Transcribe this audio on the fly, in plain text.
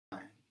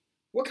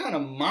what kind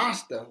of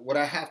monster would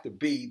I have to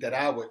be that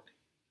I would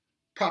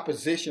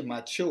proposition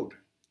my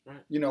children, Right.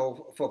 you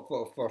know,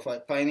 for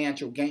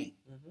financial gain?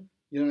 Mm-hmm.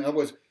 You know, it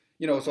was,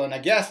 you know, so, and I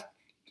guess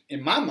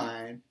in my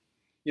mind,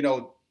 you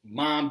know,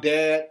 mom,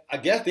 dad, I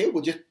guess they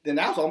would just, then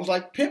that was almost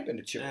like pimping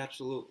the children.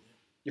 Absolutely.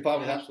 You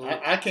follow me? Absolutely.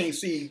 I can't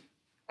see,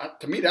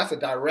 to me, that's a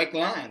direct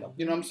line.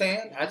 You know what I'm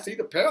saying? I see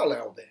the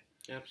parallel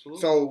there.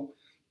 Absolutely. So,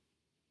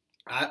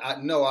 I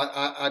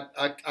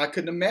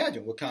couldn't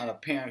imagine what kind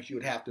of parents you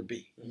would have to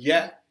be. Mm-hmm.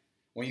 Yet,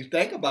 when you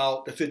think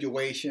about the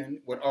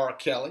situation with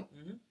R.Kelly,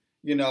 mm-hmm.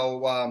 you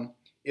know,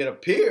 it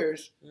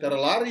appears mm-hmm. that a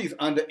lot of these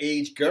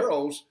underage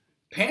girls'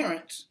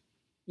 parents,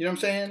 you know what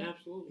I'm saying,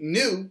 Absolutely.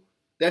 knew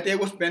that they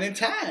were spending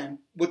time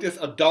with this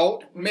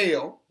adult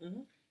male.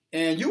 Mm-hmm.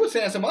 And you were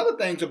saying some other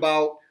things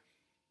about,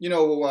 you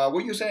know,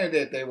 what you saying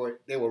that they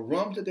were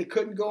rooms that they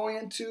couldn't go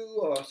into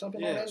or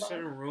something like that? Yeah,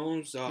 certain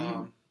rooms,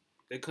 mm-hmm.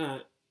 they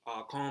couldn't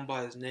call him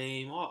by his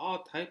name,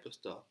 all type of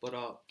stuff. But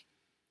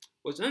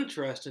what's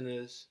interesting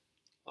is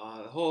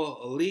the whole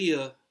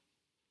Aaliyah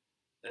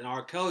and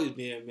R. Kelly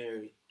being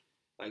married.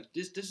 Like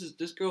this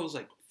girl was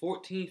like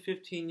 14,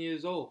 15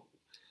 years old.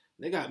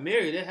 They got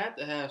married. They had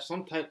to have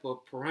some type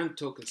of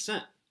parental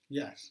consent.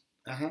 Yes.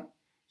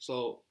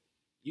 So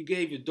you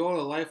gave your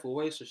daughter life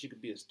away so she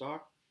could be a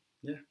star?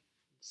 Yeah.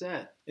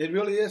 Sad. It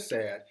really is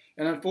sad.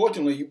 And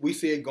unfortunately, we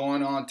see it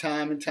going on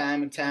time and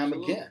time and time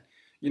Absolutely. again.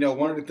 You know,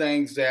 one of the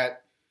things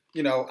that,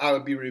 you know, I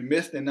would be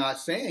remiss in not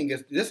saying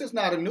is this is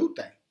not a new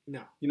thing.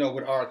 No. You know,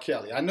 with R.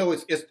 Kelly. I know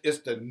it's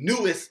the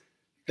newest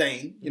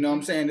thing. You know what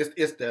I'm saying?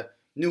 It's the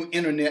new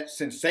internet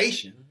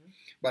sensation. Mm-hmm.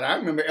 But I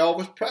remember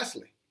Elvis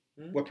Presley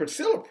with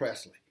Priscilla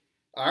Presley.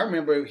 I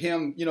remember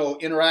him, you know,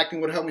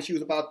 interacting with her when she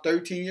was about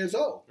 13 years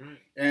old.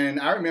 And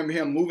I remember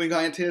him moving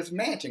her into his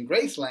mansion,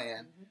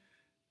 Graceland.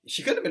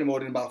 She could have been more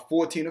than about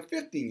 14 or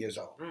 15 years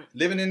old,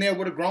 living in there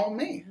with a grown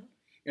man.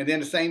 And then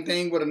the same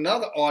thing with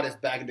another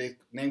artist back in the day,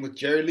 name was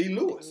Jerry Lee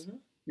Lewis.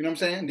 You know what I'm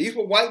saying? These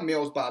were white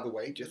males, by the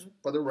way, just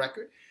for the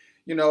record.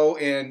 You know,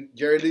 and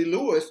Jerry Lee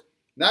Lewis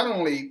not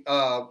only,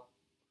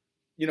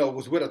 you know,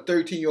 was with a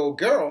 13-year-old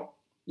girl,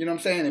 you know what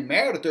I'm saying, and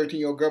married a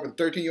 13-year-old girl, but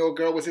the 13-year-old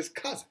girl was his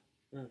cousin.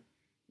 You know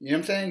what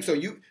I'm saying?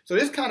 So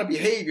this kind of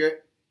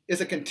behavior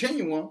is a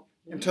continuum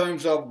in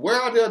terms of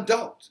where are the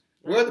adults?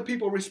 Where are the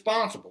people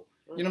responsible?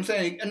 You know what I'm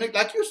saying? And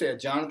like you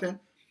said, Jonathan,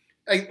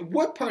 at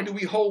what point do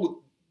we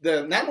hold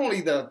not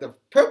only the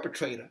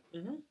perpetrator,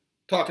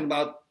 talking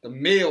about the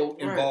male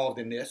involved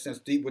in this,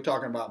 since we're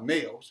talking about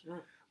males,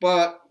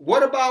 but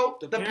what about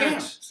the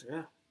parents?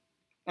 Yeah.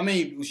 I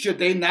mean, should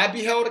they not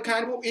be held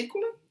accountable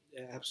equally?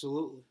 Yeah,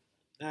 absolutely.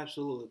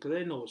 Absolutely, because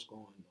they know what's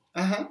going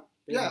on.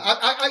 Yeah,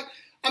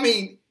 I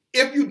mean,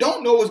 if you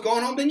don't know what's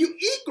going on, then you're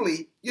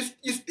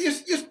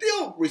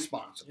still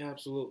responsible.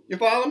 Absolutely. You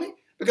follow me?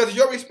 Because it's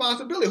your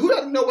responsibility. Who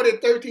doesn't know what a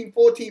 13,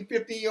 14,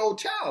 15-year-old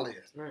child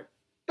is? Right.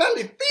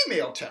 Especially a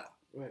female child.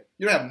 Right.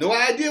 You have no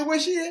idea where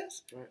she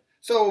is. Right.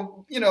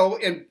 So, you know,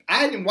 and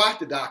I didn't watch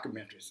the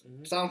documentaries.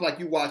 Sounds like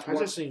you watched one. I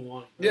just seen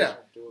one. Yeah.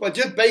 But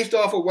just based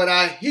off of what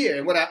I hear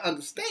and what I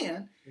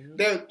understand,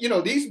 that, you know,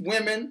 these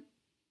women,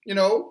 you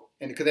know,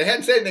 and because they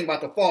hadn't said anything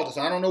about the fathers,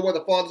 so I don't know where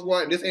the fathers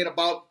were, and this ain't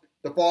about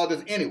the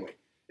fathers anyway.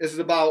 This is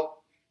about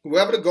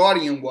whoever the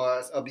guardian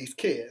was of these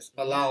kids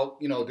allowed,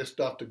 you know, this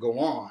stuff to go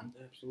on.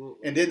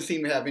 Absolutely. And didn't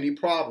seem to have any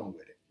problem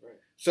with it. Right.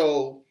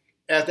 So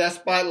as that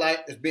spotlight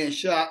is being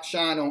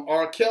shined on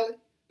R. Kelly,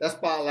 that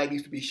spotlight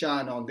needs to be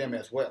shined on them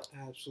as well.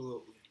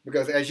 Absolutely.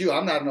 Because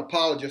I'm not an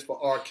apologist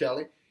for R.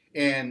 Kelly,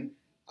 and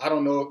I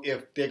don't know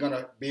if they're going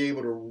to be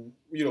able to,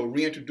 you know,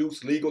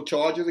 reintroduce legal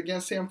charges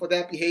against him for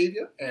that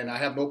behavior, and I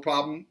have no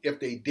problem if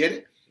they did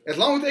it, as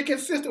long as they're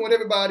consistent with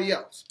everybody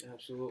else.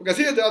 Absolutely. Because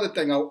here's the other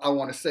thing I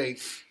want to say,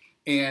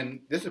 and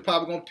this is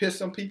probably going to piss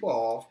some people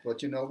off,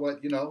 but you know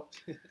what, you know,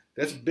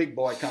 that's a big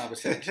boy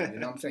conversation, you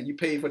know what I'm saying? You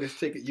pay for this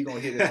ticket, you're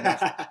going to hear this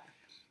message.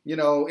 You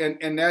know,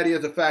 and that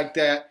is the fact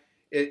that,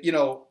 you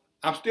know,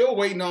 I'm still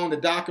waiting on the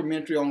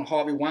documentary on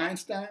Harvey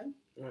Weinstein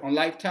on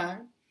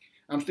Lifetime.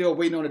 I'm still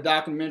waiting on the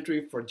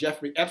documentary for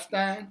Jeffrey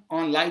Epstein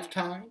on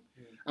Lifetime.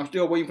 I'm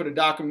still waiting for the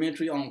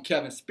documentary on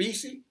Kevin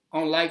Spacey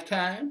on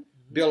Lifetime.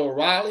 Bill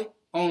O'Reilly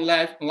on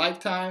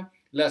Lifetime.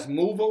 Les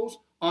Mouvos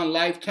on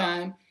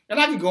Lifetime. And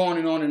I can go on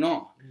and on and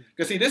on.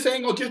 Because, see, this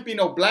ain't going to just be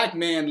no black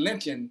man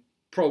lynching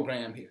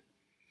program here.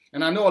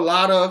 And I know a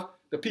lot of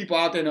the people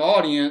out there in the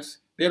audience,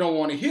 they don't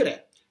want to hear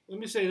that. Let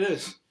me say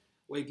this.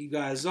 Wake you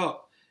guys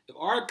up. If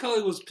R.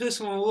 Kelly was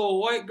pissing on a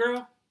little white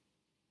girl,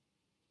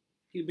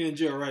 he'd be in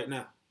jail right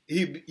now.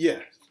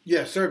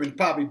 Serving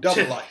probably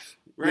double life.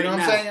 Right, you know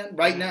what I'm saying?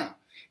 Right now.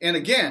 And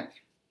again,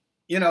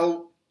 you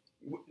know,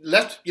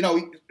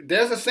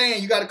 there's a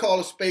saying, you got to call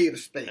a spade a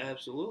spade.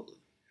 Absolutely.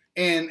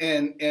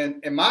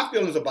 And my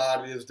feelings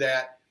about it is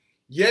that,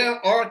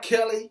 R.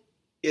 Kelly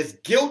is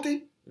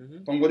guilty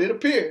from what it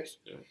appears.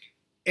 Yeah.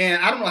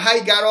 And I don't know how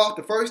he got off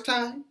the first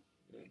time.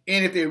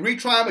 And if they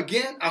retry him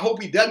again, I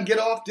hope he doesn't get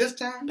off this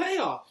time.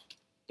 Payoff.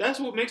 That's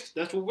what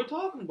we're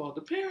talking about,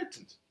 the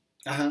parenting.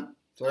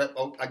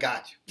 So I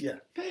got you. Yeah.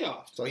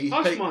 Payoff. So he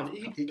hush paid,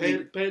 money. He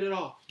paid it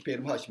off. He paid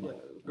him hush money.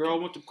 girl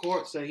went to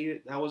court,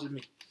 said that wasn't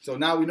me. So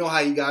now we know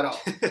how he got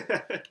off.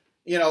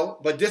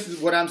 But this is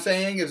what I'm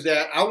saying is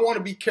that I want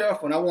to be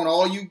careful, and I want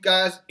all you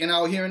guys in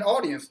our hearing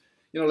audience,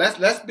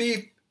 let's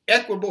be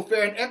equitable,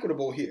 fair, and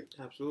equitable here.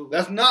 Absolutely.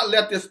 Let's not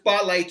let this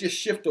spotlight just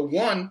shift to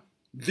one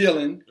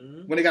villain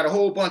when they got a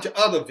whole bunch of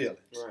other villains.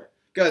 Right.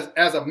 Because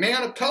as a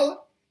man of color,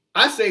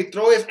 I say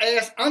throw his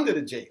ass under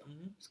the jail.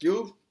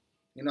 Excuse,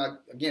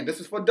 again, this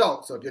is for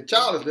adults. So if your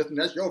child is listening,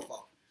 that's your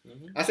fault.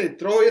 I say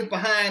throw his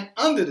behind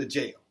under the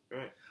jail.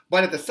 Right.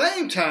 But at the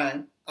same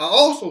time, I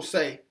also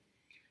say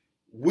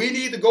we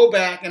need to go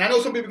back. And I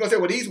know some people are gonna say,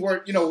 well, these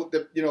were,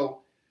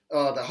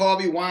 the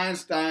Harvey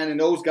Weinstein and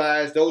those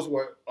guys, those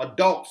were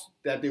adults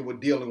that they were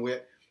dealing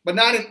with, but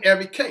not in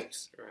every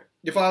case. Right.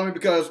 You follow me?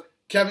 Because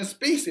Kevin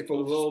Spacey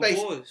for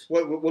boys.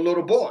 With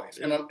little boys.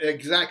 Yeah. And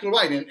exactly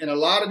right. And a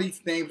lot of these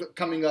things are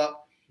coming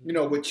up,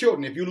 with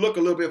children. If you look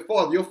a little bit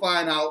further, you'll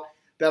find out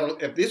that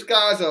if these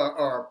guys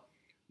are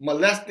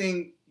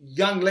molesting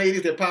young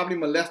ladies, they're probably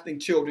molesting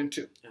children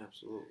too.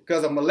 Absolutely.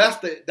 Because a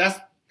molester,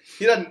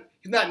 he's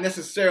not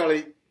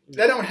necessarily,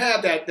 they don't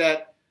have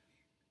that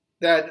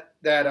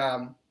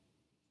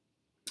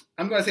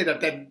I'm going to say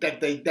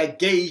that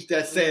gauge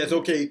that says,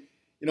 okay,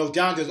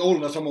 Jonathan's old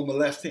enough, so I'm going to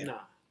molest him.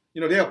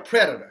 No. They're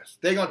predators.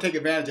 They're going to take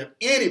advantage of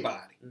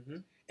anybody.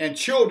 And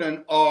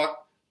children are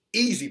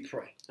easy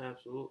prey.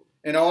 Absolutely.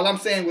 And all I'm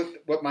saying with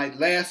what my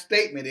last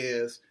statement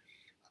is,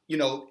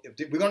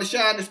 if we're going to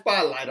shine the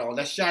spotlight on,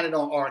 let's shine it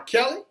on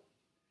R.Kelly.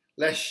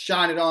 Let's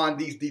shine it on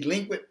these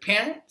delinquent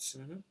parents,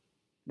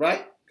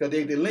 right? Because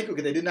they're delinquent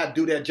because they did not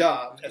do their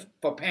job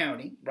for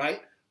parenting,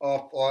 right?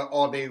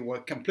 Or they were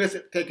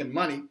complicit taking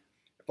money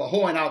for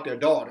hoeing out their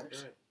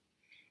daughters. Right.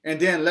 And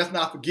then let's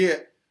not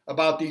forget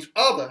about these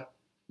other,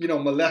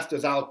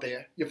 molesters out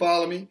there. You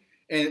follow me?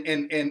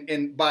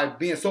 And by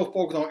being so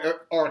focused on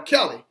R.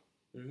 Kelly,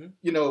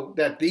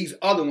 that these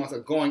other ones are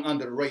going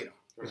under the radar.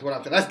 Right. Is what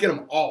I'm saying. Let's get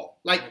them all.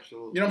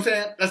 Absolutely. You know what I'm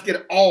saying? Let's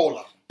get all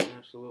of them.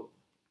 Absolutely.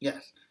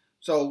 Yes.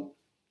 So,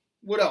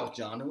 what else,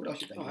 John? What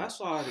else you think? That's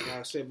all I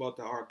gotta say about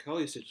the R.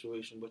 Kelly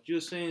situation. But you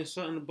were saying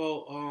something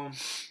about a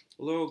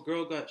little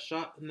girl got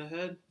shot in the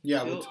head.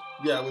 Yeah,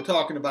 we're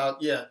talking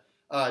about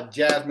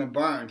Jasmine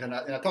Burns, and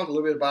I talked a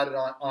little bit about it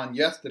on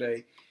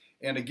yesterday.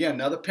 And again,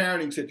 another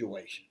parenting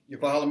situation. You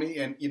follow me?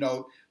 And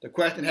the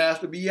question has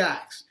to be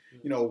asked.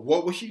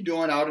 What was she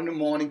doing out in the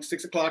morning,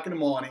 6 o'clock in the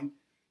morning?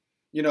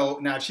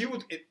 Now she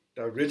was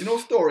the original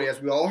story, as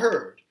we all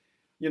heard.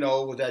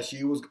 Was that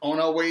she was on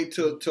her way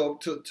to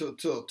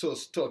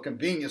a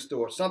convenience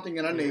store, something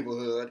in her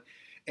neighborhood,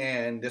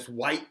 and this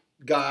white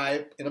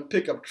guy in a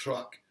pickup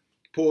truck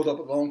pulled up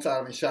alongside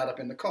of her and shot up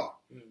in the car.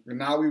 And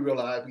now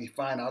we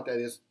find out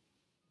that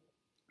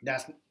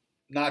that's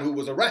not who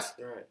was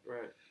arrested.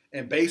 Right.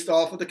 And based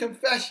off of the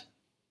confession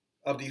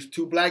of these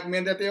two black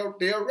men that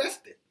they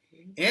arrested,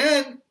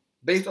 and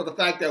based on the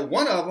fact that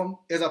one of them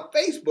is a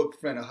Facebook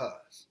friend of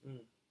hers.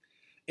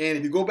 And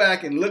if you go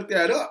back and look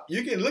that up,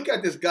 you can look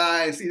at this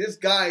guy and see this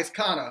guy is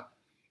kind of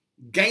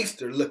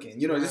gangster looking.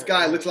 This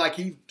guy looks like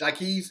he's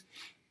he's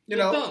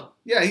a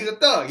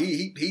thug.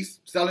 He's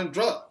selling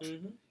drugs.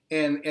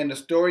 And the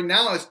story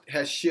now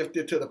has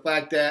shifted to the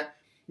fact that,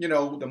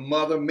 the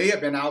mother may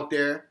have been out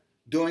there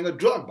doing a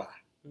drug buy.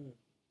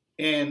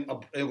 And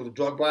it was a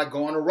drug buy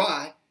going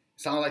awry.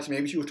 Sounded like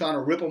maybe she was trying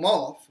to rip him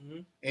off.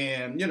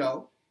 And,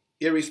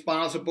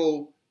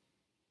 irresponsible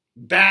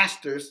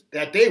bastards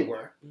that they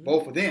were,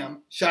 both of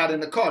them, shot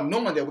in the car,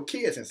 knowing there were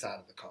kids inside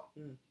of the car.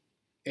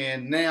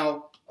 And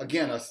now,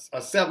 again, a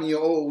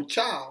 7-year-old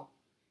child,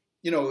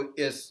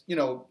 is,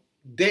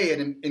 dead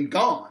and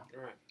gone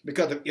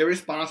because of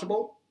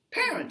irresponsible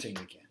parenting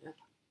again.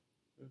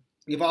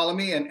 You follow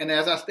me? And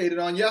as I stated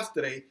on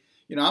yesterday,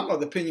 I'm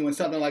of the opinion when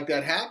something like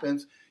that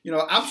happens,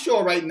 I'm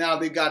sure right now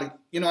they got to,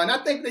 and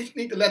I think they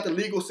need to let the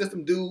legal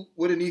system do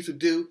what it needs to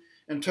do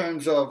in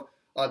terms of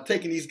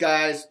taking these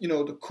guys,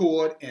 to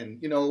court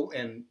and,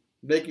 and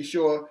making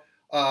sure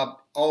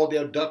all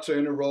their ducks are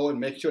in a row and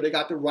making sure they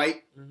got the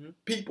right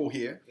people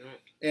here.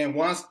 And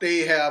once they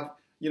have,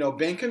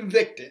 been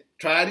convicted,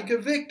 tried and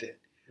convicted,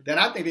 then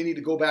I think they need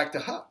to go back to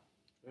her.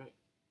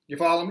 You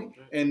follow me?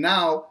 And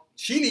now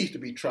she needs to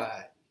be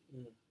tried.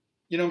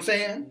 You know what I'm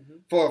saying?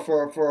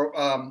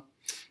 For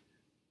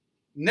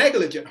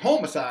negligent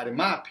homicide, in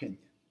my opinion,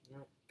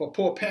 for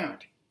poor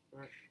parenting.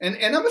 And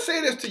I'm gonna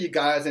say this to you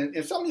guys,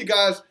 and some of you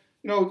guys,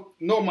 know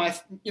my,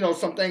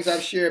 some things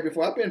I've shared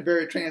before. I've been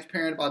very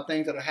transparent about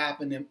things that have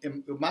happened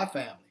in my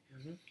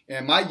family.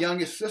 And my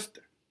youngest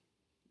sister,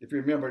 if you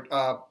remember,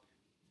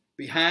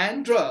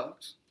 behind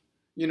drugs,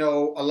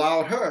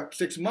 allowed her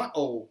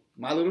 6-month-old,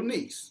 my little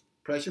niece,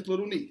 precious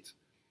little niece,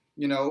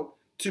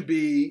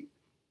 to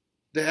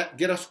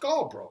get her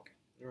skull broken.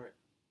 Right.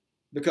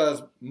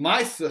 Because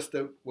my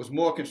sister was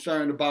more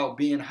concerned about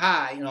being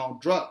high and on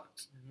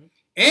drugs.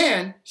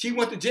 And she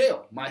went to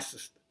jail, my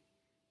sister,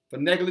 for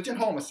negligent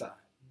homicide.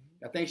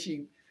 I think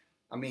she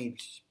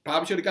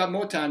probably should have got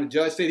more time. The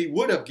judge said he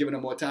would have given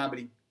her more time, but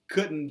he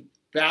couldn't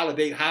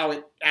validate how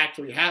it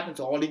actually happened.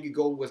 So all he could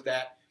go was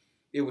that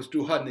it was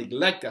through her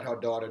neglect that her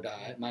daughter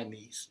died, my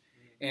niece.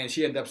 and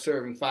she ended up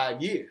serving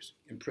 5 years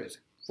in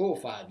prison, full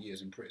 5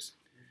 years in prison.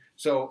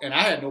 So, and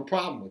I had no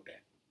problem with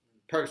that,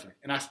 personally.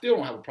 And I still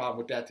don't have a problem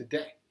with that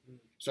today.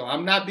 So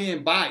I'm not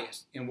being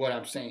biased in what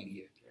I'm saying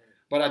here.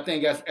 But I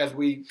think as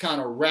we kind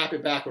of wrap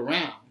it back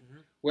around,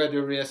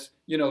 whether it's,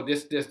 you know,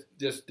 this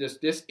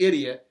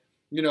idiot,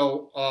 you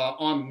know,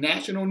 on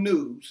national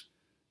news,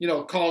 you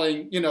know,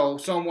 calling, you know,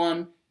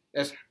 someone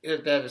that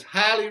is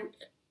highly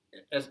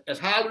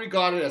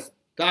regarded as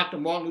Dr.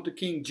 Martin Luther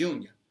King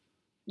Jr.,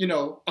 you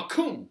know, a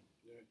coon.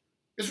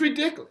 It's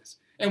ridiculous.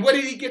 And where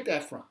did he get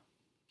that from?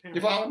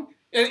 You follow me?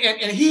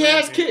 And he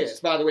has kids,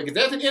 by the way, because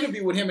there's an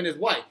interview with him and his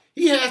wife.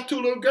 He has 2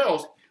 little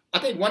girls. I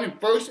think one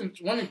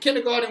in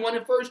kindergarten, one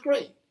in first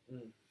grade.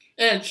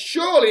 And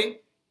surely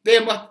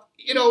they must,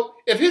 you know,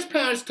 if his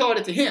parents taught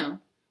it to him,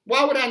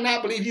 why would I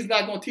not believe he's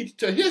not going to teach it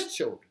to his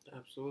children?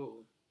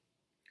 Absolutely.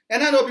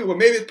 And I know people,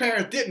 maybe his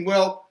parents didn't.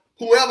 Well,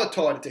 whoever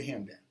taught it to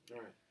him then.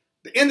 Right.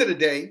 At the end of the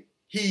day,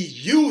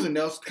 he's using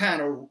those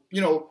kind of,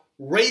 you know,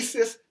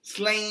 racist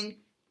slang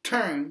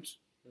terms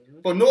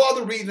for no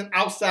other reason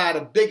outside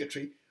of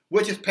bigotry,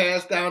 which is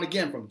passed down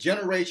again from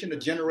generation to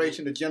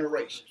generation to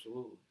generation.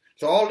 Absolutely.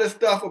 So all this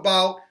stuff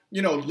about,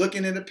 you know,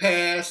 looking in the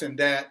past and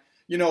that,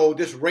 you know,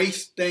 this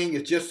race thing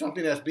is just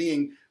something that's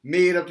being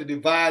made up to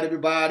divide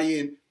everybody.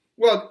 And,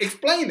 well,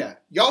 explain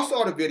that. Y'all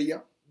saw the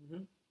video.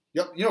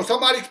 You know,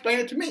 somebody explain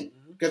it to me.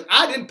 Because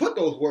I didn't put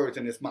those words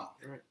in his mouth.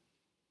 Right.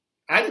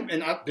 I didn't.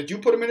 And did you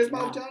put them in his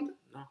mouth, Jonathan?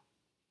 No.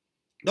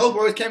 Those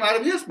words came out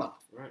of his mouth.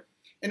 Right.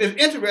 And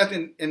it's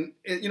interesting, in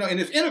you know, in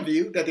this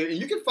interview that and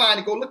you can find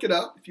it. Go look it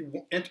up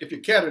if you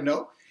care to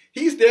know.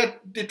 He's there.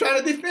 They're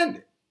trying to defend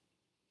it.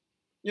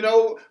 You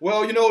know,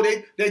 well, you know,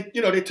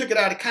 they took it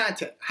out of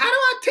context. How do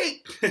I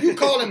take you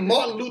calling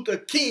Martin Luther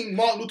King,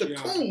 Martin Luther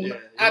Coon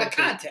out of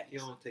context? You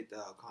don't take that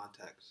out of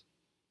context.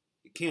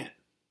 You can't.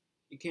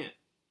 You can't.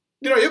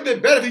 You know, it'd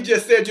been better if he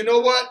just said, you know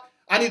what?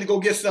 I need to go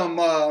get some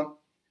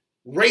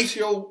race,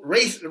 you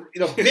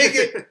know,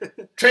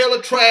 bigot,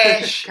 trailer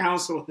trash,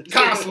 counseling.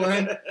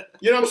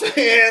 You know what I'm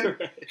saying?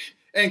 Right.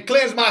 And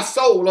cleanse my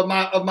soul of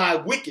my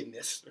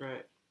wickedness.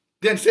 Right.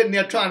 Then sitting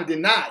there trying to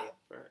deny it.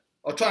 Right.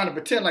 Or trying to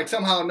pretend like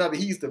somehow or another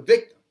he's the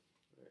victim.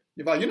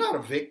 Right. You're not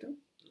a victim.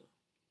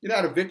 You're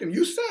not a victim.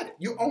 You said it.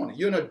 You own it.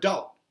 You're an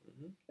adult.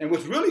 And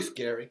what's really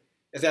scary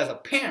is as a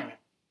parent,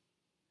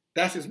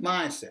 that's his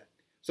mindset.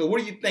 So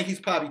what do you think he's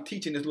probably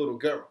teaching his little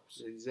girls?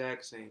 The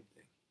exact same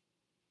thing.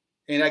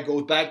 And that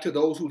goes back to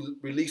those who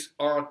released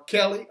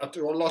R.Kelly, or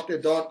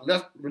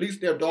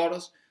released their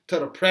daughters to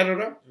the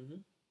predator,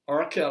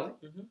 R.Kelly,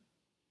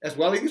 as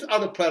well as these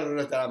other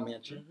predators that I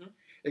mentioned.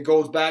 It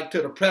goes back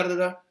to the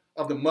predator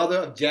of the mother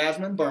of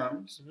Jasmine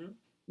Burns, you know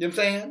what I'm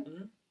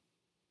saying?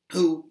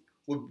 Who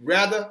would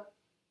rather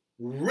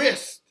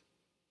risk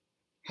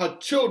her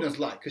children's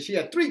life, because she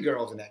had 3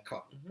 girls in that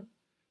car,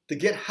 to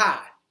get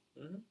high.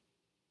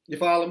 You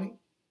follow me?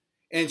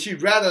 And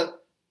she'd rather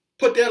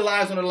put their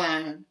lives on the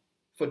line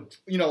for,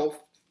 you know,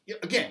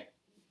 again,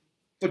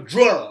 for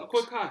drugs.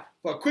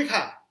 For a quick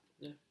high.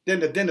 Yeah.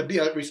 Than to be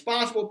a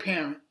responsible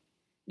parent,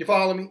 you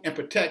follow me, and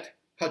protect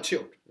her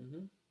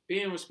children.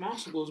 Being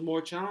responsible is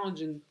more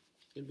challenging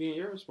than being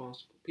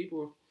irresponsible.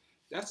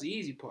 That's the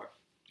easy part.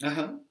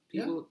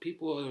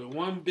 People are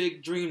one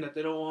big dream that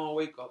they don't want to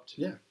wake up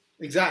to. Yeah,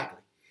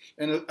 exactly.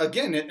 And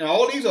again, and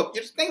all these are,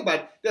 just think about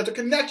it, there's a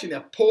connection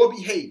there, poor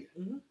behavior.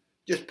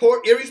 Just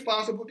poor,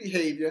 irresponsible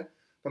behavior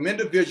from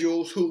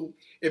individuals who,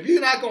 if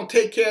you're not going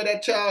to take care of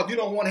that child, if you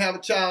don't want to have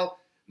a child,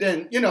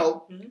 then, you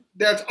know,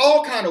 there's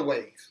all kind of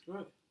ways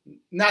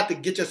not to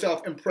get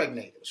yourself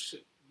impregnated.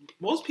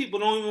 Most people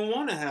don't even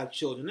want to have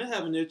children. They're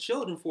having their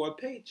children for a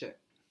paycheck,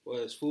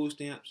 whether it's food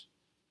stamps,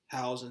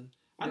 housing.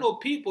 I know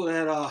people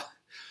that,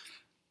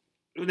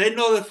 when they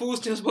know that food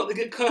stamps about to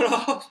get cut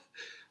off,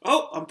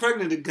 oh, I'm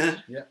pregnant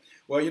again. Yeah.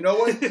 Well, you know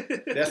what?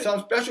 There's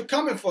something special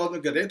coming for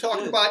them because they're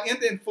talking about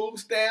ending food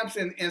stamps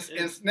and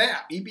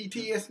SNAP,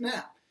 EBT and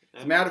SNAP.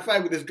 As a matter of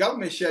fact, with this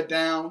government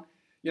shutdown,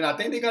 you know, I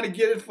think they're going to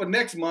get it for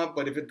next month.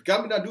 But if the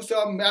government doesn't do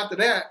something after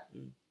that,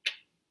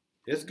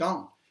 it's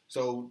gone.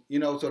 So, you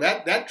know, so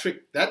that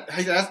trick, the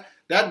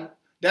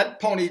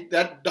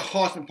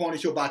horse and pony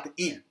show about to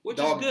end. Which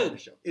is good.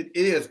 It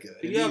is good.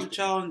 If you have a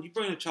child, you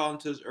bring a child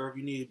into this earth,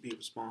 you need to be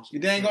responsible.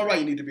 You're dang all right.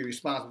 You need to be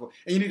responsible.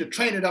 And you need to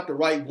train it up the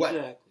right way.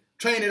 Exactly.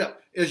 Train it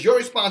up. It's your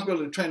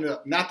responsibility to train it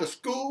up. Not the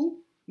school,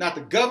 not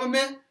the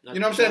government, you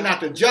know what I'm saying? Not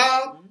the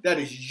job. That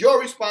is your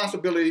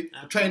responsibility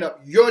to train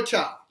up your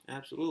child.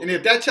 Absolutely. And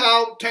if that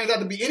child turns out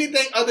to be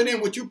anything other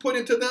than what you put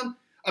into them,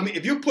 I mean,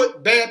 if you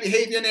put bad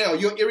behavior in there or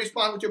you're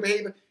irresponsible with your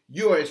behavior,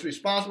 you're as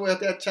responsible as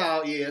that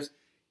child is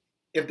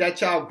if that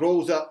child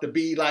grows up to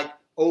be like,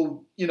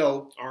 oh, you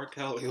know,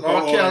 R.Kelly,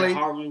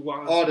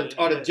 or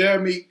the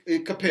Jeremy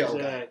Capel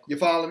guy. You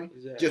follow me?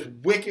 Exactly. Just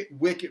wicked,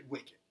 wicked,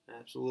 wicked.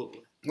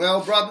 Absolutely.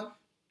 Well, brother,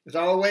 as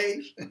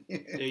always.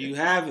 There you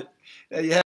have it. There you have it.